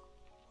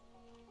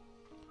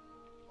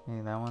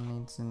 Okay, that one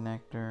needs some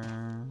nectar.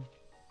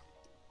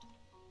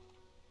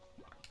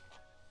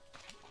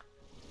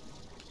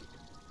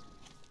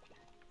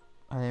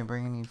 I didn't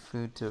bring any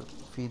food to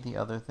feed the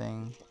other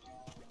thing.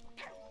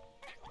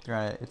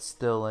 Granted, it's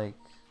still like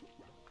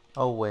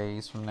a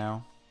ways from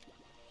now.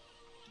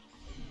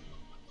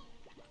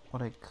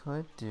 What I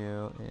could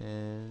do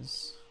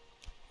is...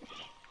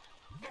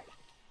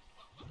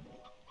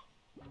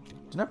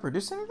 Did I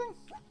produce anything?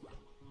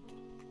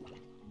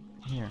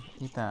 Here,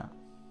 eat that.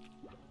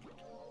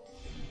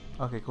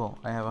 Okay, cool.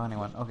 I have a honey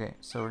one. Okay,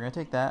 so we're gonna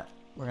take that.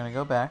 We're gonna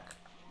go back.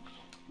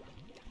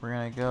 We're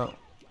gonna go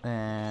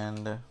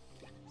and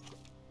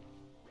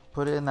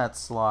put it in that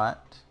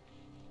slot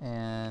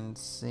and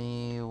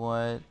see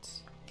what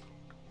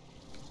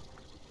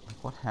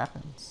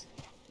happens.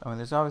 I mean,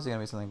 there's obviously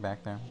gonna be something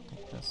back there.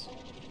 Take this.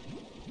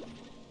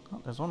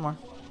 Oh, there's one more.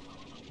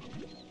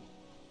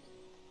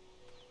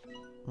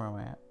 Where am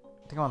I at?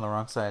 I think I'm on the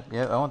wrong side.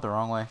 Yeah, I went the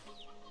wrong way.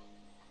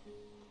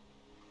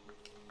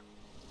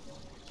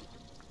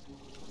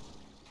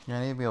 Yeah,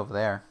 I need to be over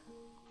there.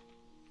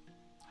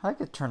 How did I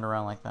get turned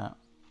around like that?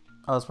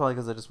 Oh, it's probably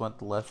because I just went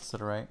the left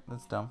instead of right.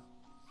 That's dumb.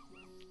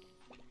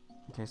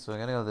 Okay, so I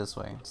gotta go this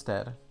way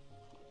instead.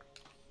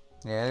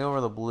 Yeah, I gotta go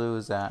where the blue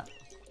is at.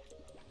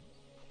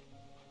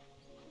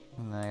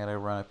 And then I gotta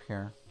run up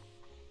here.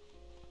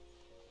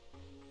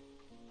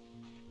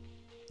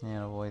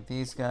 And avoid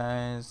these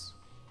guys.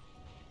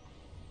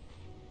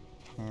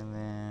 And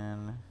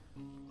then...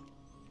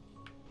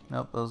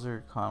 Nope, those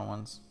are con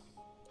ones.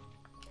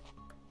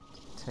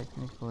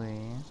 Technically...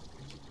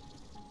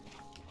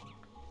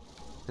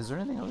 Is there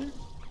anything over here?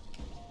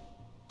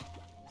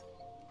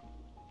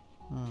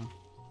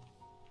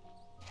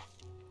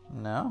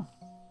 No.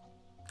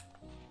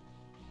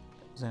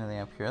 Is there anything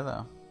up here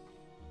though?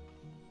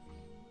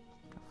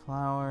 Got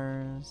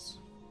flowers.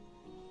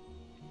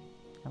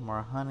 Got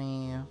more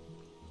honey.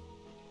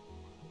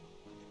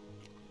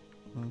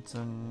 And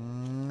so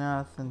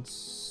nothing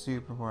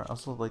super important.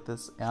 Also, like,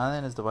 this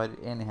island is divided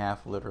in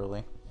half,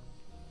 literally.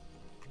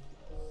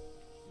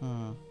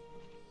 Alright,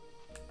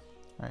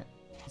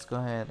 let's go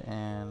ahead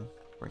and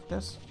break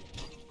this.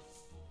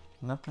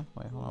 Nothing?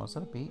 Wait, hold on, was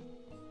that a beet?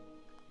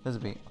 There's a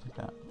beet, I'll take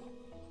that.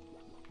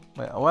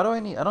 Wait, why do I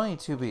need? I don't need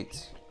 2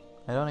 beets.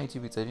 I don't need 2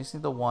 beets, I just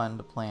need the one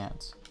to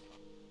plant.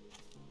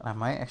 I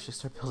might actually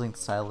start building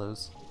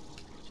silos.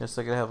 Just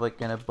so I could have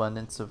like an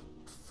abundance of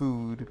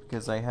food,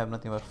 because I have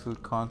nothing but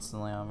food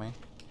constantly on me.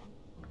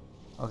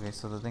 Okay,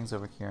 so the thing's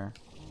over here.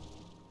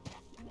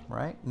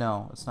 Right?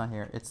 No, it's not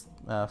here. It's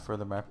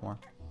further back more.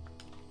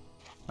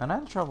 And I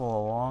had to travel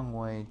a long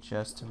way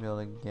just to be able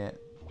to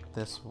get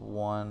this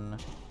one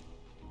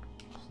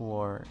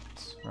plort,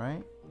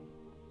 right?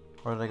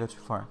 Or did I go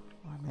too far?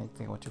 I may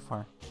think I went too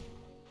far.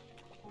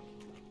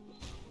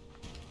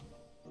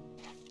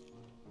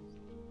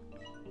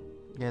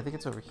 Yeah, I think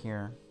it's over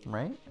here,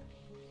 right?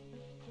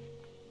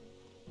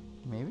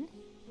 Maybe?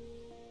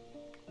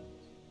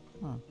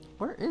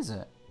 Where is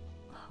it?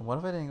 What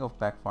if I didn't go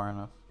back far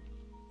enough?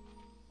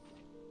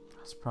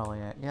 That's probably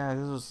it. Yeah,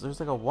 there's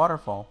like a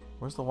waterfall.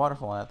 Where's the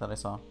waterfall at that I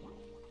saw?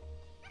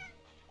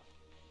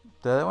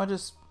 Did that one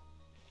just...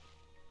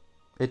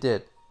 It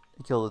did.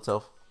 It killed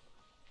itself.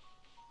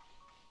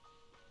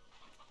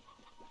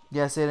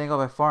 Yeah, see, I didn't go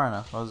back far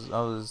enough. I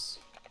was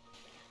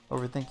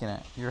overthinking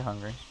it. You're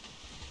hungry.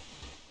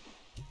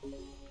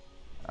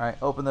 Alright,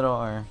 open the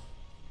door.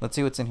 Let's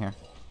see what's in here.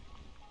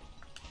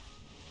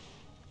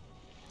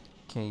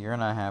 Okay, you're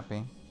not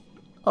happy.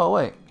 Oh,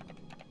 wait.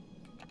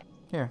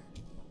 Here.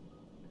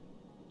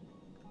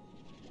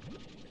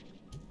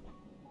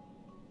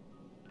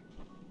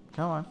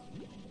 Come on.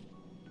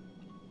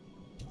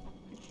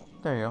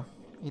 There you go.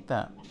 Eat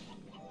that.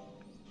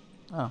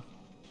 Oh.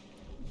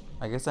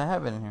 I guess I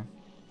have it in here.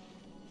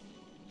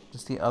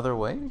 Just the other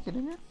way to get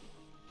in here?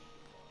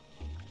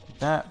 Break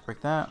that,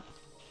 break that.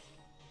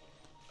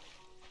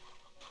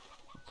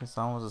 Guess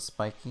that one was a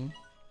spiky.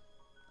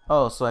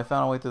 Oh, so I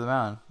found a way through the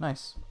mountain.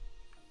 Nice.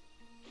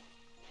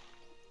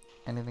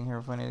 Anything here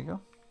before I need to go?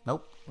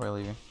 Nope, we're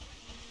leaving.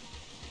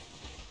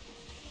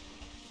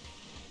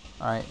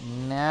 Alright,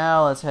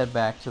 now let's head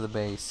back to the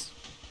base.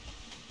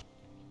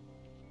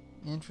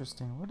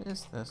 Interesting, what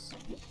is this?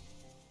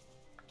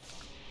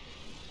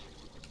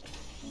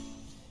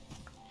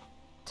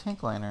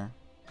 Tank liner.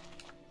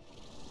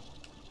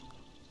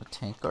 A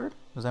tank guard?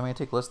 Does that mean I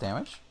take less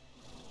damage?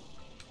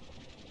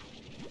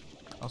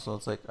 Also,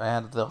 it's like I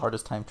had the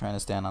hardest time trying to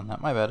stand on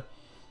that. My bad.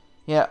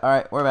 Yeah,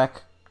 alright, we're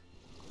back.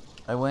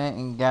 I went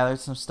and gathered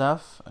some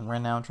stuff, and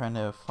right now I'm trying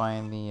to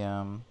find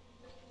the,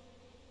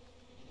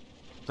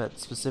 but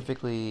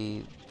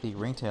specifically the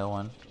ringtail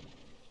one.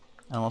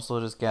 And I'm also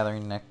just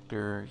gathering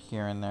nectar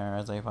here and there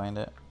as I find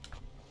it.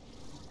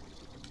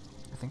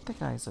 I think the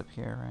guy's up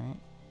here, right?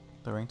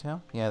 The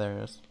ringtail? Yeah, there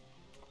it is.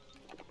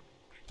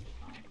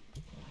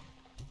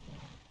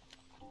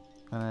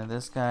 And then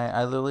this guy,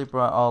 I literally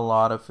brought a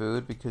lot of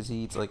food because he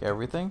eats like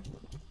everything.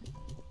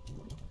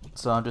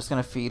 So I'm just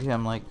gonna feed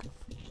him like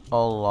a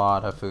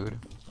lot of food.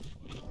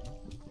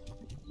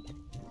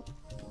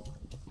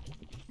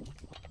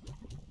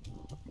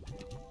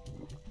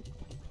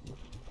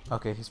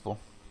 Okay, he's full.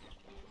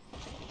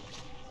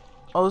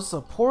 Oh, this is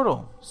a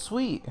portal.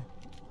 Sweet.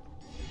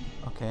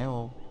 Okay,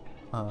 well,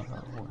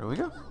 where do we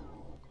go?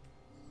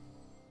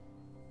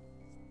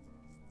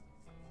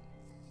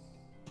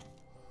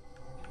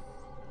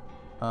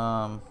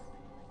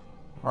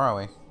 Where are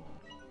we?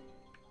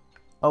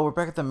 Oh, we're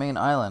back at the main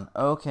island.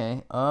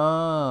 Okay.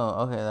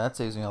 Oh, okay, that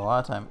saves me a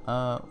lot of time.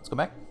 Let's go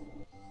back.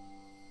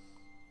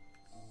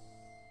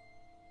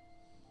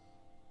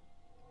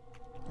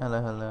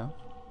 Hello, hello.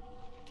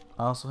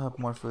 I also have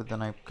more food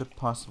than I could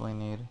possibly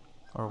need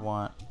or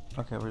want.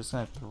 Okay, we're just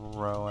gonna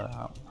throw it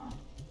out.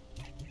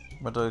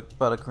 We're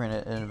about to create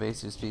an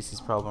invasive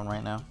species problem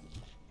right now.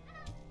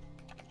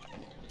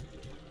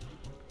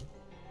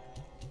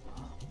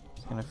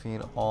 Just gonna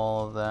feed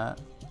all of that.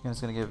 I'm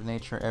just gonna give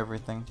nature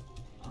everything.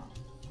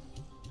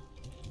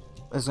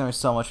 There's gonna be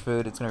so much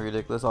food, it's gonna be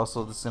ridiculous.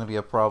 Also, this is gonna be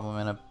a problem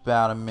in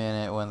about a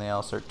minute when they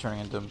all start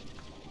turning into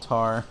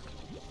tar.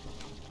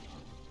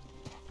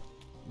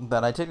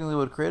 That I technically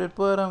would have created,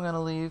 but I'm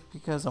gonna leave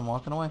because I'm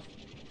walking away.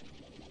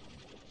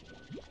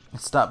 It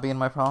stopped being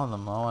my problem the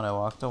moment I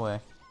walked away.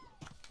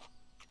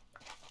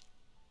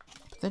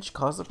 But didn't you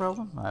cause the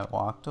problem? I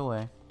walked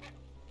away.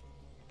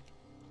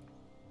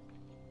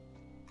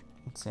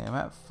 Let's see, I'm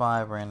at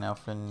 5 right now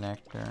for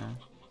nectar.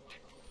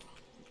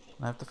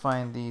 I have to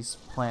find these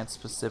plants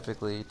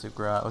specifically to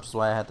grow, which is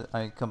why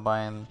I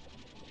combine,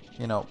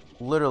 you know,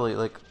 literally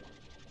like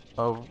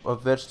a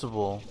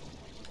vegetable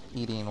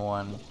eating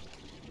one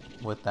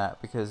with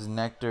that, because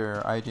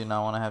nectar, I do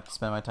not want to have to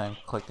spend my time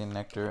collecting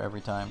nectar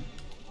every time.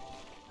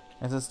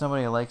 And since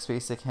nobody likes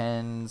basic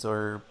hens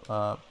or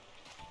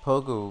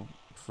pogo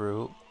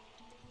fruit,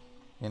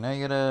 you know,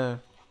 you gotta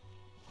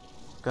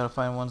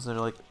find ones that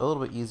are like a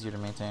little bit easier to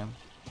maintain.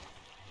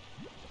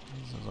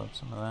 This is up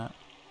some of that.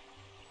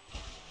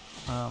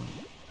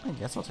 I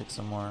guess I'll take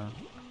some more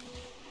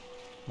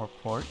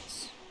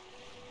plorts.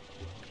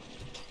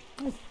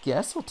 I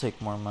guess I'll take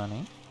more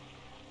money.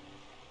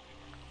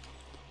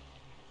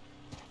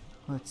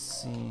 Let's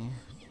see.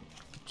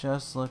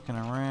 Just looking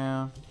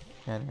around.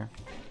 Get out of here.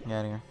 Get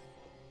out of here.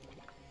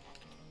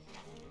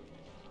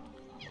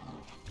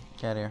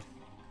 Get out of here.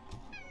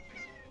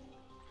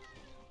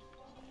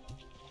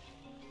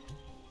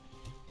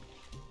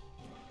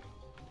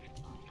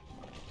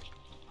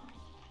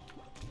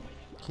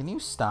 Can you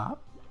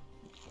stop?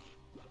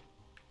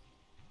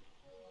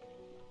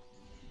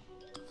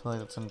 I feel like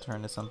that's gonna turn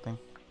into something.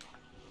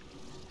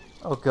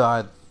 Oh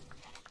god.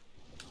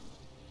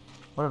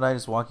 What did I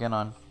just walk in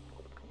on?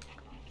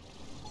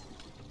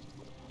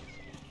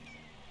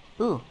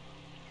 Ooh.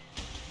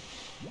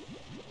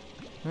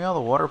 Give me all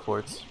the water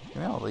ports. Give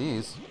me all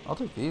these. I'll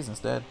take these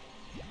instead.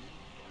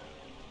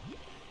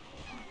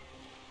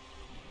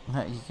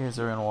 You guys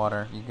are in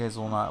water. You guys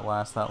will not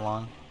last that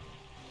long.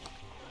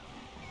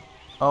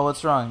 Oh,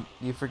 what's wrong?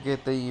 You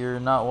forget that you're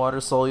not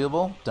water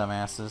soluble?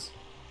 Dumbasses.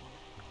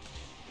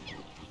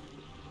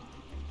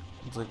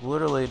 It's like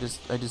literally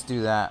I just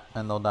do that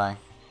and they'll die.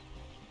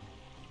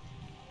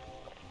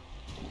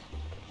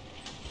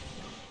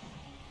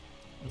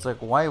 It's like,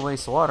 why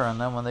waste water on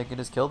them when they can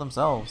just kill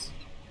themselves?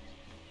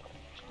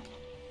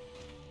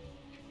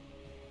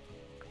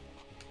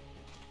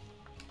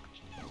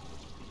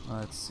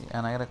 Let's see,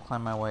 and I gotta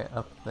climb my way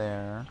up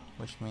there,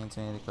 which means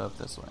I need to go up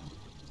this way.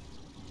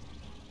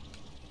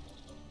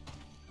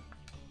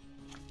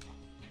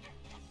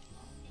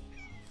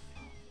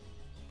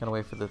 Gotta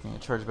wait for the thing to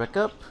charge back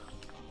up.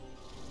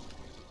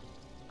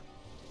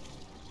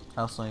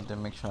 I also need to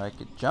make sure I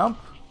could jump.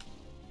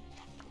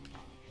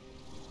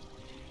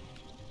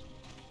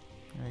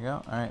 There we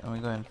go. Alright, let me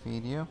go ahead and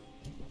feed you.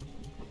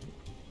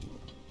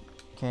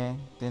 Okay,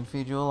 didn't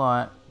feed you a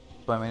lot,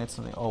 but I mean it's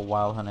something. Oh,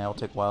 wild honey. I'll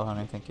take wild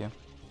honey, thank you.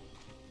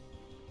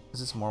 Is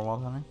this more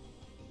wild honey?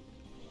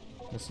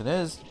 Yes, it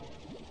is.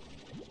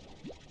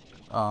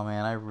 Oh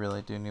man, I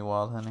really do need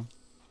wild honey.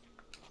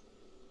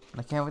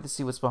 I can't wait to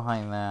see what's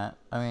behind that.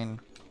 I mean,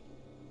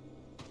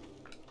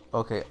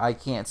 okay, I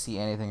can't see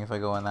anything if I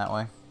go in that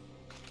way.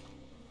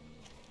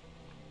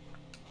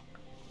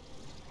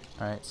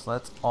 Alright, so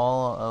that's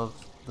all of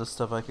the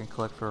stuff I can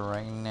collect for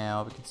right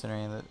now, but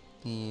considering that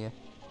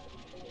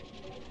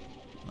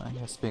I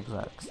guess big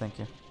flags, thank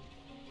you.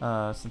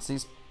 Since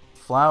these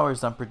flowers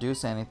don't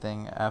produce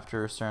anything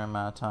after a certain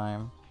amount of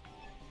time,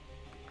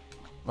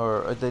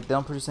 or they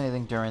don't produce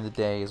anything during the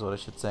day is what I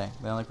should say.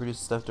 They only produce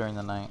stuff during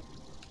the night.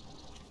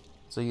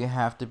 So you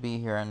have to be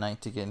here at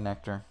night to get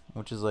nectar,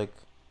 which is like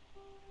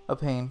a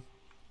pain.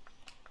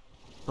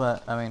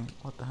 But, I mean,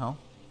 what the hell?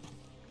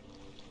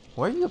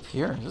 Why are you up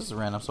here? This is a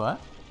random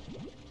spot.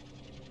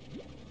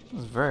 This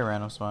is a very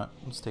random spot.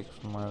 Let's take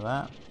some more of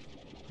that.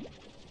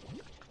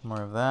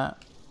 More of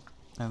that.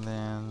 And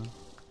then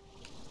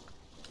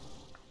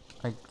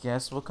I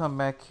guess we'll come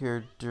back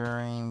here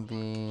during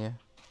the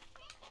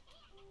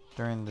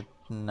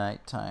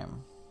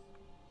nighttime.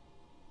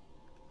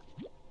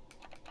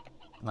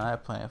 No, I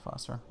have plenty of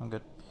phosphor. I'm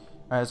good.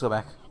 Alright, let's go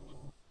back.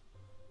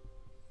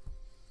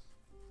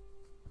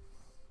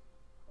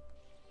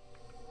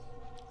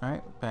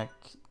 Alright, back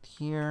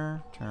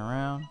here. Turn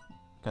around.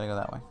 Gotta go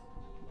that way.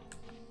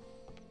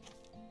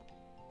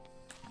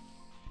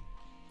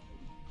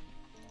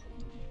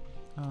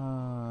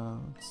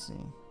 Let's see.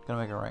 Gotta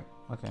make it right.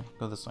 Okay,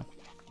 go this way.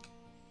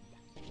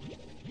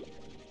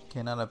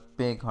 Okay, not a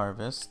big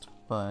harvest,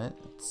 but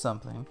it's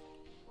something.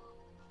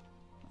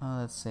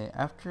 Let's see.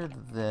 After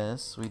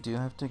this, we do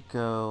have to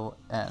go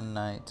at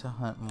night to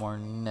hunt more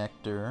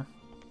nectar.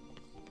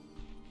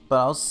 But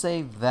I'll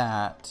save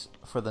that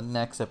for the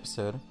next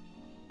episode.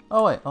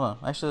 Oh wait, hold on.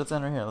 Actually, let's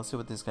end right here. Let's see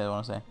what these guys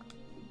want to say.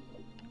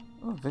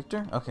 Oh,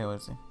 Victor? Okay,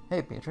 let's see.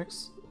 Hey,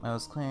 Beatrix. I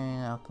was clearing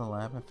out the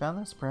lab and found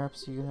this.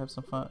 Perhaps you could have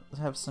some fun,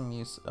 have some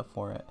use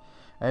for it.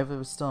 I hope it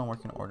was still in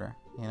working order.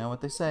 You know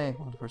what they say: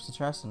 one person's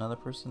trash, another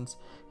person's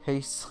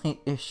hastily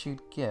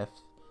issued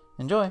gift.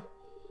 Enjoy.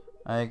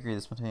 I agree.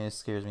 The spontaneous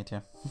scares me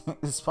too.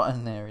 The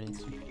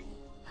spontaneity.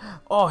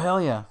 Oh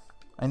hell yeah!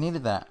 I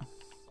needed that.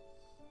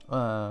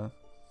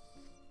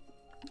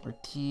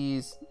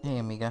 Ortiz. Hey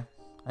amiga,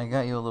 I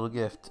got you a little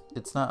gift.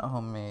 It's not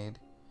homemade,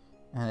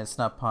 and it's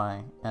not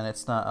pie, and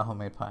it's not a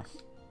homemade pie.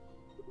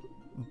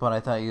 But I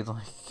thought you'd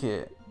like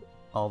it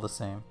all the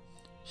same.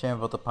 Shame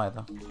about the pie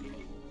though.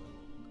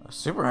 A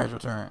super hydro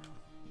turret.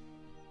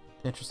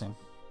 Interesting.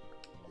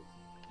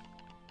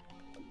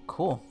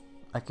 Cool.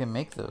 I can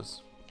make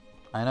those.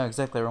 I know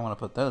exactly where I want to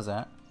put those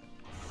at.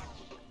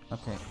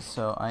 Okay,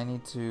 so I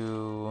need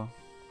to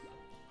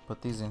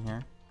put these in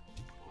here.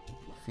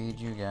 Feed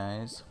you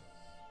guys.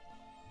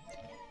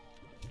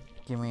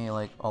 Give me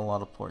like a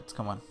lot of plorts.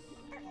 Come on.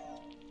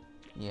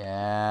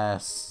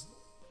 Yes.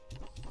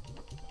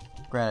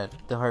 Granted,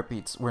 the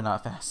heartbeats were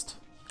not fast.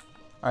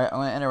 Alright, I'm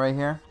going to end it right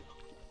here.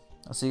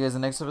 I'll see you guys in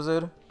the next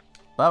episode.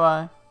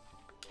 Bye-bye.